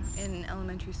younger in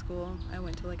elementary school, I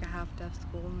went to like a half-deaf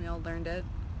school and we all learned it,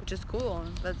 which is cool.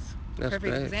 That's That's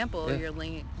Perfect great. example. Yeah. You're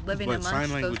living But sign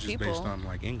amongst those language is based people. on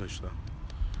like English though.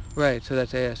 Right. So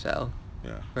that's ASL.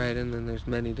 Yeah. Right. And then there's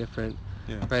many different.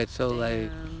 Yeah. Right. So like.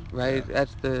 Damn. Right. Yeah.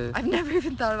 That's the. I've never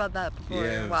even thought about that before.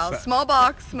 Yeah. Wow, small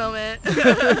box moment.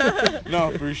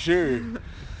 No, for sure.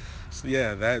 So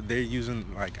yeah, that they're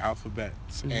using like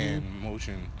alphabets Mhm. and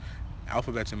motion,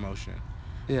 alphabets in motion.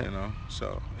 Yeah. You know,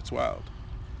 so it's wild.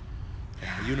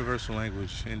 Yeah, a universal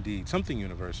language, indeed, something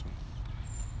universal.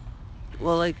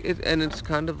 Well, like it, and it's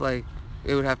kind of like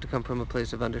it would have to come from a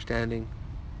place of understanding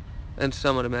and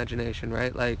somewhat imagination,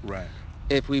 right? Like Right.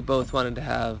 if we both wanted to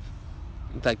have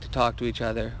like to talk to each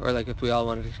other, or like if we all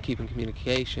wanted to keep in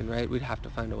communication, right? We'd have to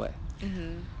find a way,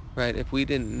 Mhm. right? If we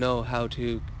didn't know how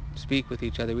to speak with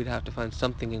each other, we'd have to find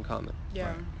something in common, Yeah.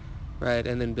 Right. right?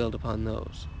 And then build upon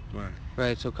those, Right.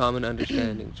 right? So common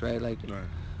understandings, right? Like Right.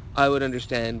 I would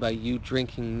understand by you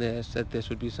drinking this that this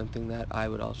would be something that I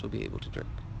would also be able to drink,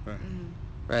 Right. Mhm.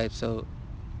 right? So,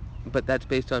 but that's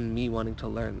based on me wanting to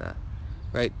learn that,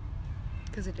 right?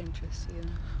 Because it interests you.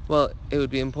 Well, it would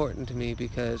be important to me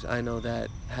because I know that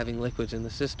having liquids in the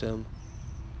system,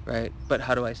 right? But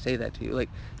how do I say that to you? Like,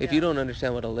 if you Yeah. don't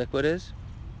understand what a liquid is,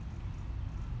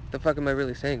 the fuck am I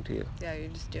really saying to you, Yeah, you're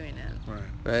just doing it. Right.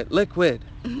 right? Liquid,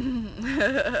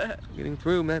 Yeah. getting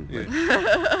through, man. Yeah.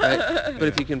 Like, right? But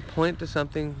if Yeah. you can point to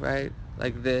something, right,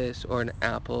 like this or an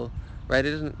apple, right?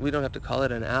 It doesn't. We don't have to call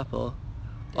it an apple.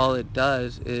 All it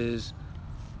does is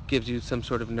gives you some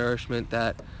sort of nourishment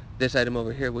that this item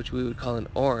over here, which we would call an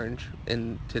orange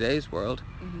in today's world,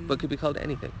 but could be called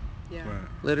anything. Yeah. Right.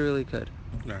 Literally could,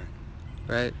 Right.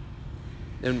 right?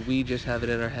 And we just have it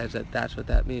in our heads that that's what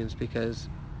that means because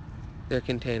they're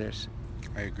containers.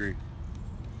 I agree.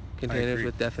 I Containers agree.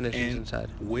 with definitions And inside.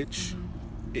 which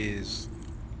is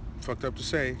fucked up to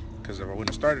say because I wouldn't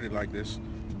have started it like this,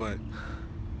 but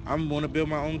I'm going to build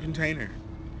my own container.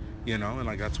 You know, and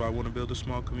like that's why I want to build a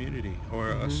small community or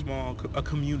Mhm. a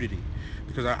community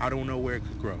because I don't know where it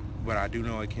could grow, but I do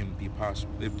know it can be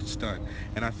possible if it's done.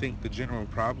 And I think the general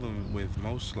problem with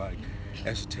most like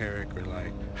esoteric or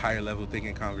like higher level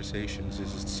thinking conversations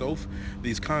is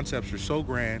these concepts are so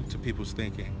grand to people's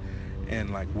thinking and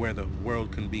like where the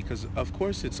world can be, because of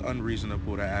course it's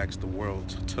unreasonable to ask the world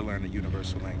to learn a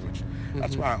universal language.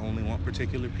 That's Mhm. why I only want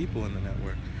particular people in the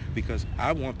network, because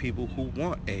I want people who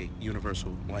want a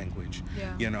universal language.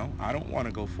 Yeah. You know, I don't want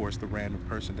to go force the random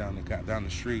person down the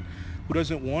street who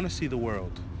doesn't want to see the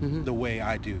world Mhm. the way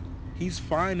I do. He's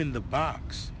fine in the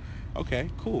box. Okay,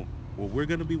 cool. Well, we're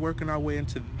going to be working our way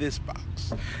into this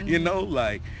box. You know,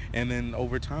 like, and then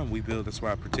over time we build. That's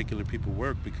why particular people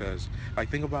work, because like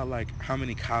think about like how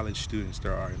many college students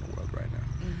there are in the world right now.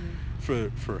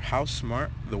 For how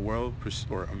smart the world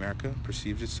or America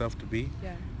perceives itself to be,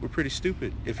 Yeah. we're pretty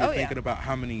stupid. If you're Oh yeah. thinking about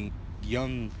how many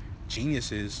young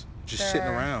geniuses just There sitting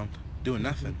are. around doing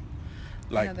nothing,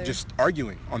 I know like there. just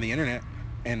arguing on the internet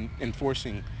and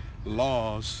enforcing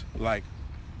laws, like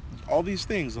all these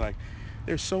things, like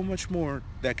there's so much more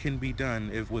that can be done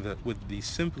if with the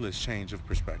simplest change of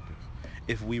perspective,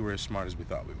 if we were as smart as we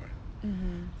thought we were.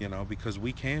 You know, because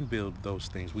we can build those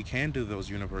things, we can do those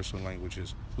universal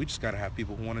languages. We just got to have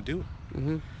people who want to do it.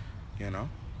 Mhm. You know,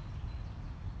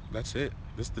 that's it.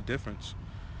 That's the difference.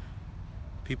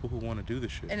 People who want to do the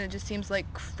shit. And it just seems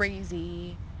like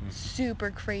crazy,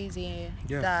 super crazy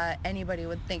Yeah. that anybody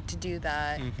would think to do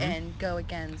that Mhm. and go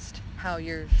against how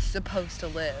you're supposed to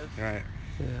live Right.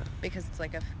 Yeah. because it's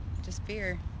like just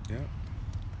fear. Yeah.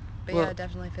 But yeah, I Well,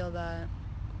 definitely feel that.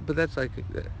 but that's like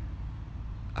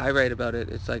I write about it.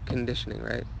 It's like conditioning,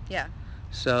 right? Yeah.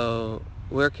 So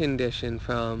we're conditioned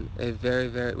from a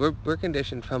we're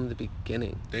conditioned from the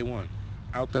beginning, Day one,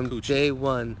 out the from coochie. day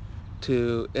one,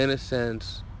 to in a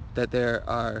sense that there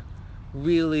are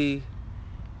really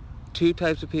two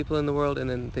types of people in the world, and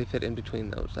then they fit in between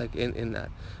those, like in that,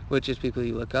 which is people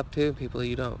you look up to and people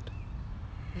you don't,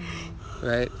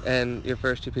 right? And your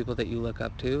first two people that you look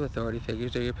up to, authority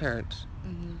figures, are your parents.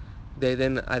 They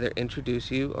then either introduce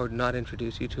you or not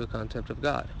introduce you to a concept of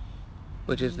God,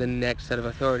 which is the next set of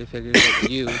authority figures that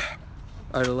you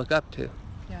are to look up to,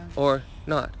 Yeah. or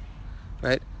not,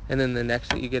 right? And then the next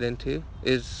that you get into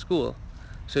is school.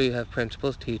 So you have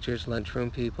principals, teachers, lunchroom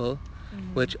people,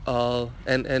 which all,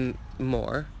 and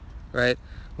more, right?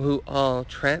 Who all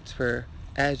transfer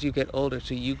as you get older.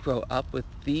 So you grow up with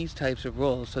these types of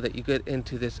roles so that you get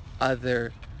into this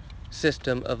other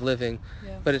system of living,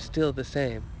 Yeah. but it's still the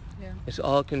same. Yeah. It's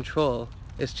all control.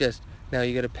 It's just now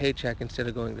you get a paycheck instead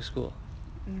of going to school,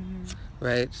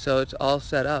 right? So it's all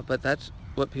set up, but that's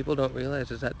what people don't realize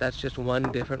is that that's just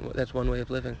that's one way of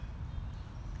living.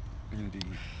 Indeed.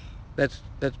 That's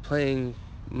playing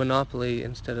Monopoly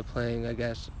instead of playing, I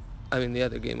guess, I mean, the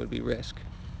other game would be Risk,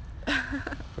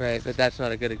 right? But that's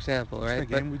not a good example, What's right? that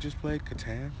But game we just played?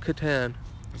 Catan? Catan,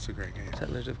 That's a great game.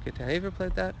 Settlers of Catan. Have you ever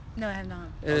played that? No, I have not.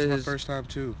 It That was my is. first time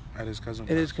too at his cousin's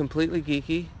It is house. completely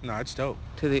geeky No, it's dope.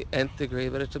 to the nth degree,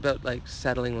 but it's about like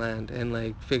settling land and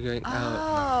like figuring out.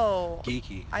 Oh,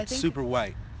 Geeky. I It's think super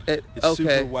white. It It's super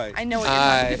okay. white. I know what you're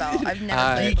talking I- about. I've never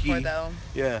I- played it before Geeky. though.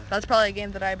 Yeah. That's probably a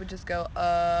game that I would just go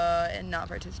and not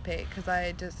participate because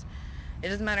it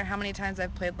doesn't matter how many times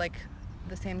I've played like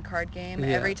the same card game. Yeah.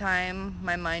 Every time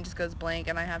my mind just goes blank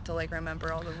and I have to like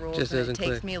remember all the rules Just and it doesn't takes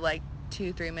click. me like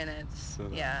 2-3 minutes. So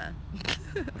that- Yeah.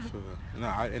 So, no,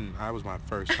 I was my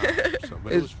first time. So,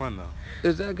 but it Is- was fun though.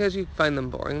 Is that because you find them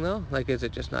boring though? Like, is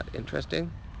it just not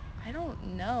interesting? I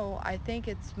don't know. I think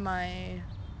it's I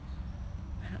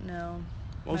don't know.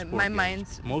 Most My board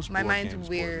games. Most my board mind's games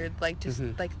bore me. weird. Like just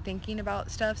Mhm. like thinking about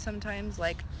stuff sometimes,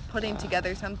 like putting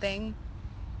together something.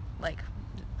 Like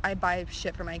I buy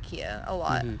shit from IKEA a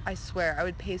lot. Mhm. I swear I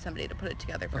would pay somebody to put it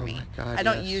together for Oh me. my God, I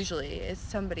don't yes. usually. It's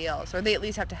somebody else, or they at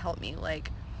least have to help me.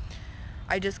 Like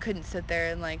I just couldn't sit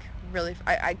there and like really.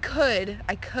 I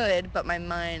could, but my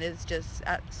mind is just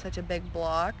at such a big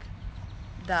block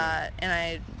that, and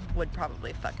I would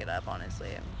probably fuck it up. Honestly,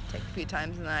 it would take a few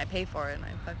times, and then I pay for it, and I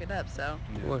fuck it up. So.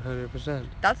 Yeah. 100%.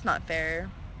 That's not fair.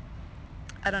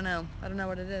 I don't know. I don't know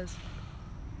what it is.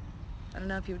 I don't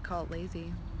know if you would call it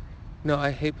lazy. No,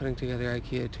 I hate putting together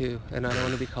IKEA too, and I don't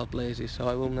want to be called lazy, so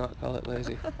I will not call it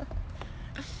lazy.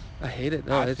 I hate it.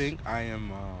 No, I it's think I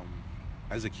am,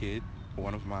 as a kid,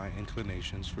 one of my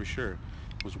inclinations for sure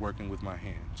was working with my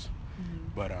hands.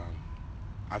 But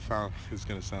I found it's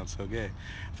gonna sound so gay.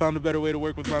 I found a better way to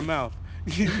work with my mouth.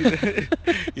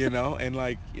 You know, and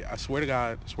like I swear to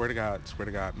God, swear to God, swear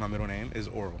to God, my middle name is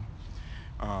Oral.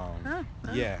 Huh.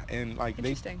 Yeah, and like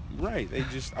Interesting. they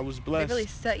just I was They blessed. really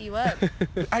set you up.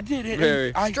 I did it.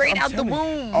 Very. Straight I'm out the telling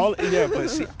you, womb. yeah, but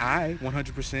see, I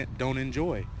 100% don't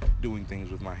enjoy doing things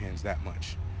with my hands that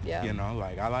much. Yeah. You know,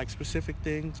 like I like specific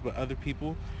things, but other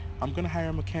people, I'm gonna hire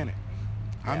a mechanic.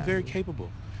 I'm Yeah. very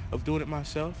capable of doing it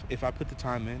myself if I put the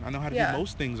time in. I know how to do Yeah.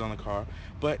 most things on the car,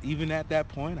 but even at that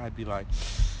point, I'd be like,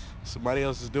 somebody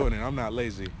else is doing it. I'm not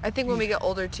lazy. I think when we get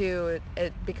older too,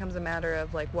 it becomes a matter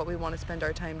of like what we want to spend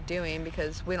our time doing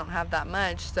because we don't have that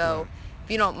much. So Right.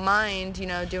 if you don't mind,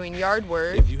 doing yard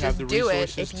work, If you have just the do it.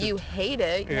 resources If to- you hate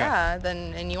it, Yeah.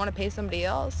 then and you want to pay somebody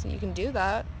else, you can do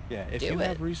that. Yeah, if Do you it.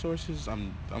 have resources,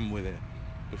 I'm with it.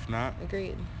 If not,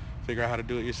 Agreed. figure out how to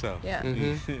do it yourself. Yeah.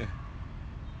 Mhm. Yeah.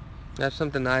 That's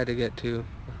something I had to get to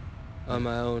on Yeah.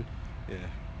 my own. Yeah.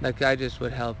 Like, I just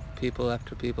would help people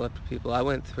after people after people. I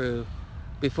went through,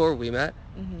 before we met,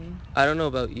 I don't know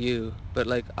about you, but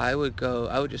like I would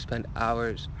just spend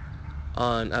hours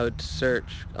I would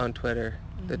search on Twitter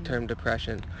the term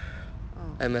depression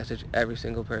Oh. and message every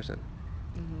single person.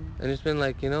 Mm-hmm. And it's been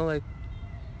like, like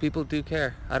people do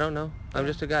care. I don't know. I'm Yeah.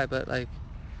 just a guy, but like,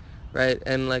 right?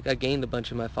 And like I gained a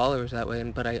bunch of my followers that way,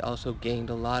 but I also gained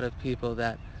a lot of people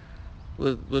that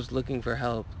was looking for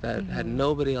help that had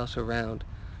nobody else around,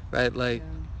 right? Like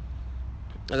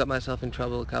I got myself in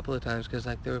trouble a couple of times because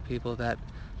like there were people that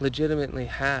legitimately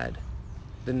had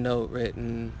the note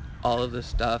written, all of the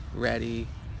stuff ready.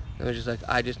 And it was just like,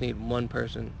 I just need one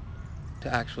person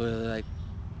to actually like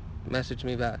message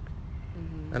me back,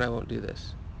 and I won't do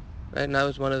this, right? And I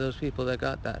was one of those people that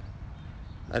got that.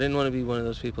 I didn't want to be one of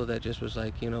those people that just was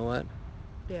like, you know what,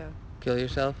 Yeah. kill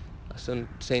yourself, so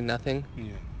say nothing,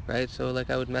 Yeah. right? So like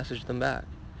I would message them back,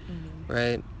 Mm-hmm.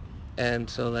 right? And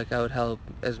so like I would help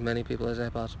as many people as I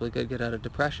possibly could get out of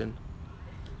depression,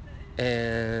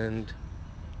 and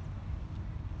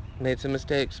made some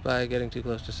mistakes by getting too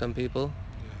close to some people.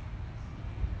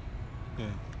 Yeah.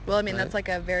 Well, I mean, Right. that's like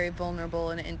a very vulnerable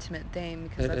and intimate thing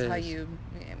because It that's how is. you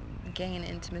gain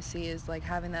intimacy is like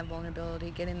having that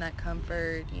vulnerability, getting that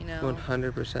comfort,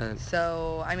 100%.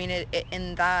 So, I mean,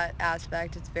 in that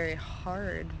aspect, it's very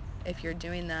hard if you're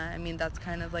doing that. I mean, that's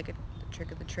kind of like the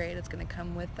trick of the trade. It's going to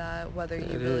come with that, whether you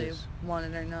It really is. want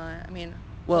it or not. I mean,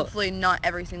 Well, hopefully not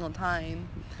every single time,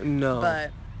 no.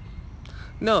 but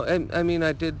No, I mean,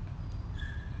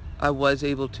 I was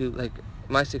able to, like,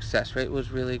 my success rate was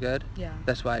really good. yeah.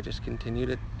 That's why I just continued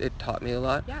it. It taught me a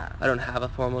lot. Yeah. I don't have a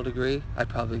formal degree. I'd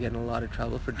probably get in a lot of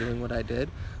trouble for doing what I did.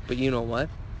 But you know what?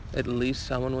 At least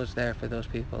someone was there for those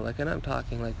people. Like, and I'm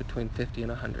talking like between 50 and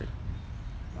 100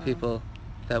 Wow. people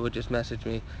that would just message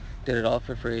me. Did it all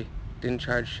for free. Didn't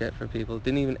charge shit for people.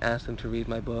 Didn't even ask them to read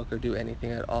my book or do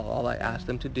anything at all. All I Yeah. asked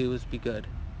them to do was be good,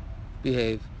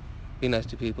 behave, be nice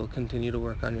to people, continue to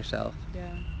work on yourself,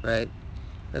 Yeah. right?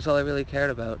 That's all I really cared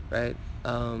about, right?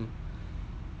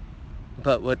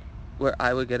 But where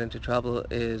I would get into trouble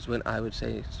is when I would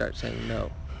start saying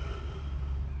no,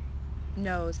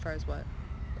 No, as far as what?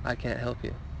 I can't help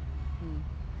you, Hmm.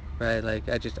 right? Like,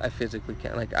 I physically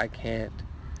can't. Like, I can't,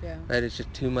 Yeah. right? It's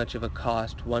just too much of a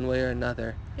cost one way or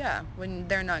another. Yeah, when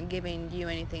they're not giving you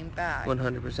anything back.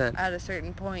 100%. At a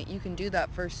certain point, you can do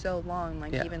that for so long.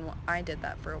 Like, Yeah. even I did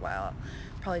that for a while.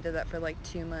 Probably did that for like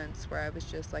 2 months, where I was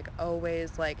just like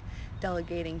always like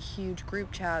delegating huge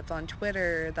group chats on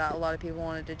Twitter that a lot of people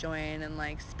wanted to join and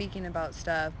like speaking about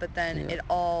stuff. But then Yeah. it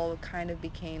all kind of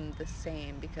became the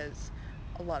same because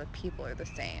a lot of people are the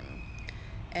same.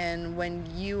 And when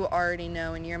you already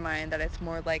know in your mind that it's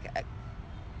more like a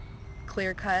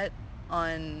clear cut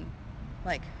on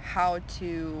like how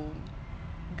to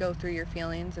go through your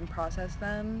feelings and process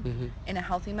them Mm-hmm. in a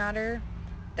healthy manner,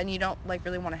 then you don't like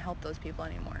really want to help those people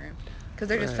anymore because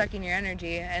they're just Right. sucking your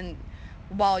energy. And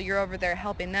while you're over there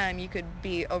helping them, you could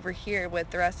be over here with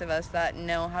the rest of us that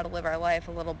know how to live our life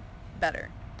a little better.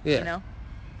 Yeah. You know,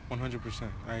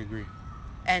 100%. I agree.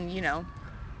 and you know,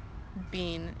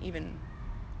 being even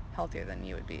healthier than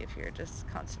you would be if you're just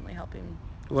constantly helping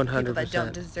people that don't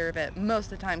 100%. deserve it most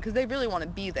of the time because they really want to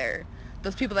be there.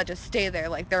 Those people that just stay there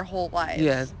like their whole lives.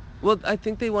 Yeah. Well, I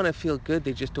think they want to feel good.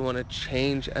 They just don't want to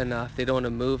change enough. They don't want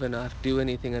to move enough, do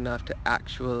anything enough to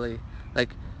actually,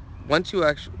 like, once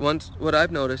what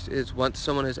I've noticed is once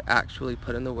someone has actually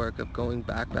put in the work of going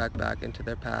back into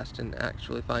their past and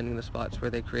actually finding the spots where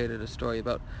they created a story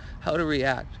about how to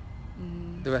react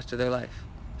Mm-hmm. the rest of their life.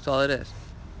 That's all it is.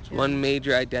 It's Yeah. one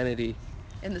major identity,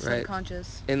 In the right?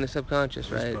 subconscious. In the subconscious,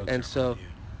 Those right? bugs And are on you.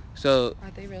 so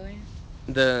Are they really?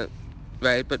 the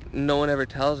right, but no one ever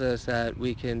tells us that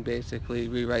we can basically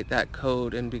rewrite that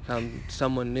code and become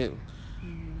someone new.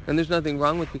 Mm-hmm. And there's nothing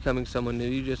wrong with becoming someone new.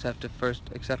 You just have to first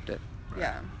accept it,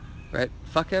 Yeah. right?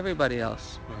 Fuck everybody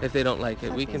else Right. if they don't like it.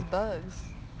 Fuck We these can. bugs.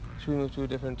 Should we move to a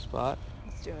different spot?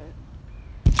 Let's do it.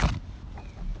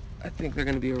 I think they're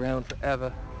gonna be around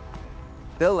forever.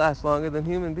 They'll last longer than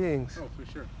human beings. Oh,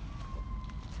 for sure.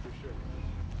 For sure.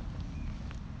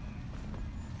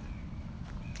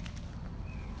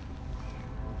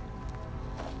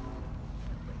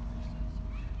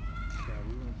 Yeah,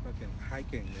 we went fucking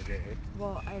hiking today.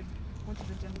 Well, I went to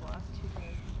the gym the last 2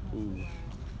 days. Ooh.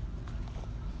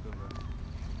 Feel that.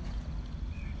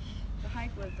 The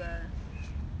hike was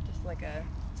just like a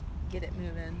get it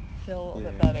moving, feel a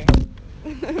little bit Yeah. better.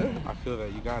 I feel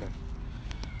that you gotta.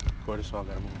 Cortisol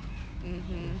gotta move.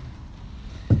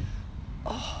 Mm-hmm.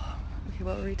 Oh, okay,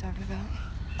 what were we talking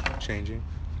about? Changing.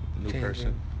 New Changing.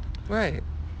 person. Right.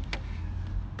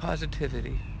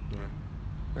 Positivity,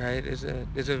 Right. right, is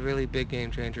a really big game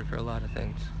changer for a lot of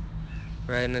things,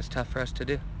 right? And it's tough for us to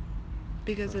do.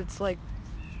 Because it's like,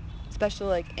 especially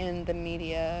like in the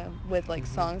media with like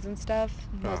Mhm. songs and stuff,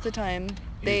 most of the time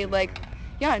they Music, like, man.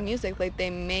 yeah, music, like they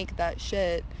make that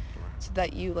shit Right. so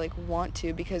that you like want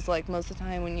to, because like most of the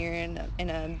time when you're in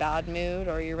a bad mood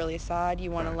or you're really sad,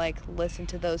 you want to Right. like listen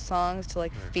to those songs to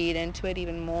like Right. feed into it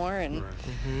even more. And Right.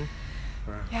 Mhm.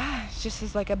 Right. yeah, it's just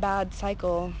is like a bad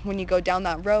cycle when you go down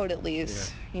that road, at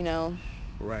least, you know.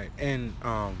 Right. And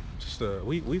just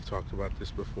we've talked about this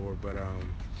before, but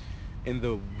in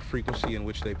the frequency in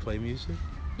which they play music,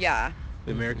 Yeah.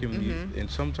 the American Mhm. and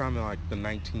sometime in like the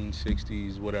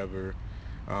 1960s, whatever,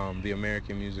 the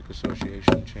American Music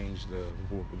Association changed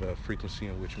the frequency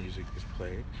in which music is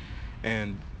played,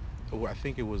 and I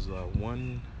think it was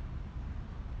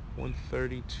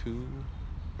 132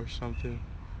 or something,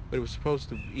 but it was supposed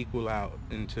to equal out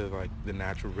into like the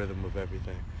natural rhythm of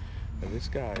everything. And this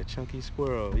guy, Chunky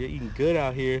Squirrel, you're eating good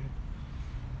out here.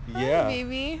 Hi, Yeah,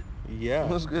 baby. yeah,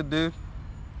 What's good, dude?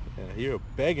 yeah. You're a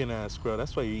begging ass squirrel.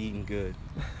 That's why you're eating good.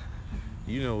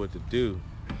 You know what to do.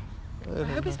 I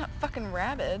hope he's not fucking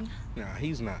rabid. Nah,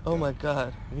 he's not Oh dumb. my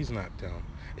God. He's not dumb.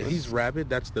 If This he's is- rabid,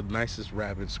 that's the nicest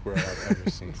rabid squirrel I've ever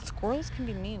seen. Squirrels can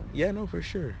be mean. Yeah, no, for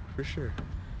sure, for sure.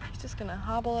 He's just gonna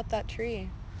hobble up that tree.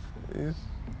 He's,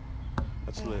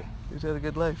 That's lit. he's had a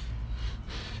good life.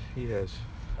 He has.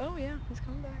 Oh yeah, he's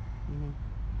coming back. Mhm.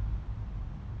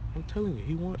 I'm telling you,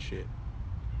 he wants shit.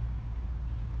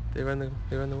 They run the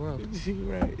world.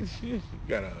 Right.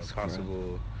 Got a Squirrel.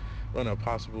 possible, run a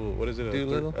possible. What is it?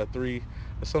 Doolittle? A three,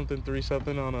 a something three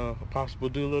something on a possible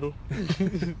Doolittle.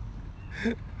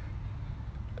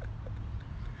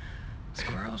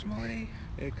 Squirrels, Morty.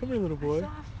 Yeah, come here, little I boy. still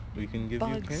have We can give you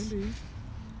bugs. candy.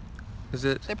 Is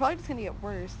it? They're probably just gonna get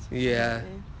worse. Yeah.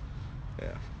 honestly.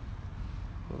 Yeah.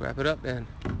 We'll wrap it up then.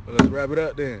 Well, let's wrap it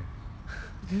up then.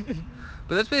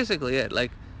 But that's basically it.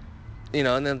 Like, you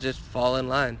know, and they'll just fall in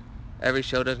line. Every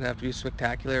show doesn't have to be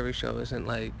spectacular. Every show isn't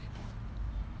like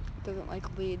Doesn't like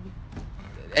lead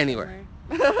anywhere.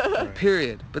 Right.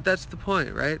 Period. But that's the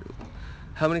point, right?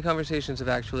 How many conversations have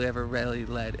actually ever really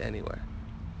led anywhere?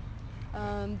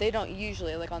 They don't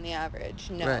usually, like, on the average.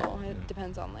 No. Right. It Yeah.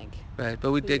 depends on, like, Right,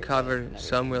 but we who did you're with cover and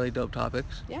some everything. really dope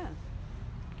topics, Yeah.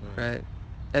 right?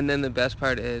 And then the best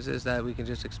part is that we can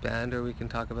just expand or we can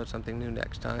talk about something new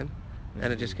next time,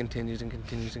 and it just Indeed. continues and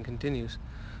continues and continues.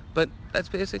 But that's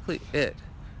basically it,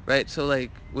 right? So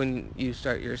like when you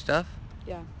start your stuff,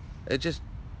 Yeah. it just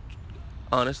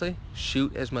honestly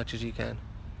shoot as much as you can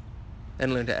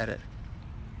and learn to edit.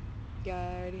 Yeah,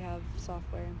 I already have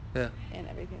software Yeah, and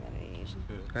everything that I need.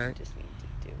 That's it. right. Just need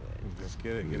to do it. Just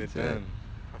get it That's it. done.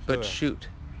 I feel But that. shoot.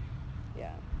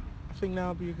 Yeah. I think now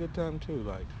would be a good time too,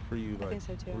 like for you, I like think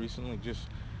so, too. recently, just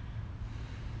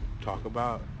talk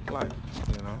about life.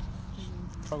 You know, Mhm.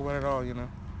 talk about it all. You know.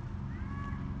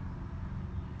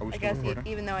 Are we I still guess recording?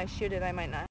 even though I shoot it, I might not